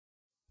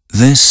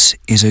This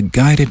is a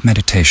guided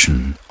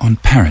meditation on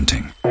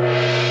parenting.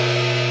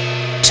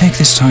 Take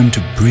this time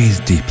to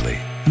breathe deeply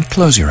and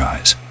close your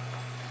eyes.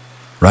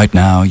 Right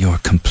now, you're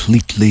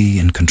completely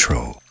in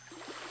control.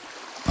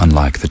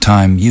 Unlike the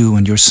time you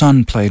and your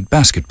son played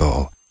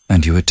basketball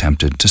and you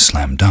attempted to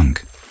slam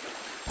dunk,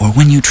 or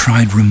when you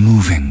tried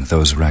removing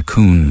those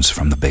raccoons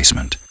from the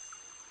basement.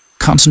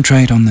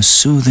 Concentrate on the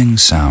soothing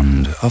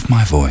sound of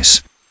my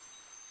voice.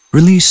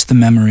 Release the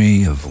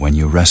memory of when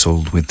you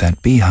wrestled with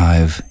that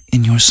beehive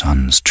in your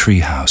son's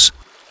treehouse.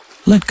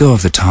 Let go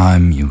of the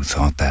time you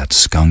thought that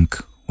skunk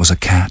was a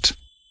cat,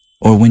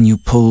 or when you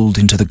pulled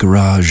into the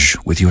garage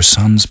with your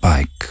son's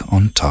bike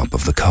on top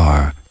of the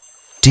car.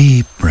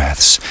 Deep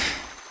breaths,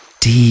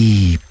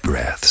 deep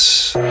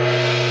breaths.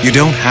 You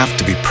don't have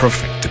to be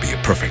perfect to be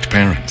a perfect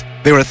parent.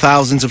 There are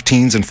thousands of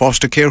teens in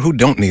foster care who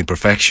don't need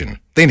perfection.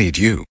 They need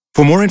you.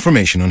 For more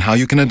information on how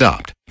you can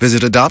adopt,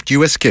 visit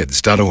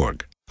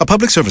adoptuskids.org. A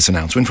public service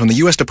announcement from the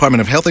U.S. Department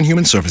of Health and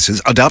Human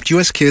Services, Adopt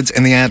U.S. Kids,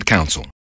 and the Ad Council.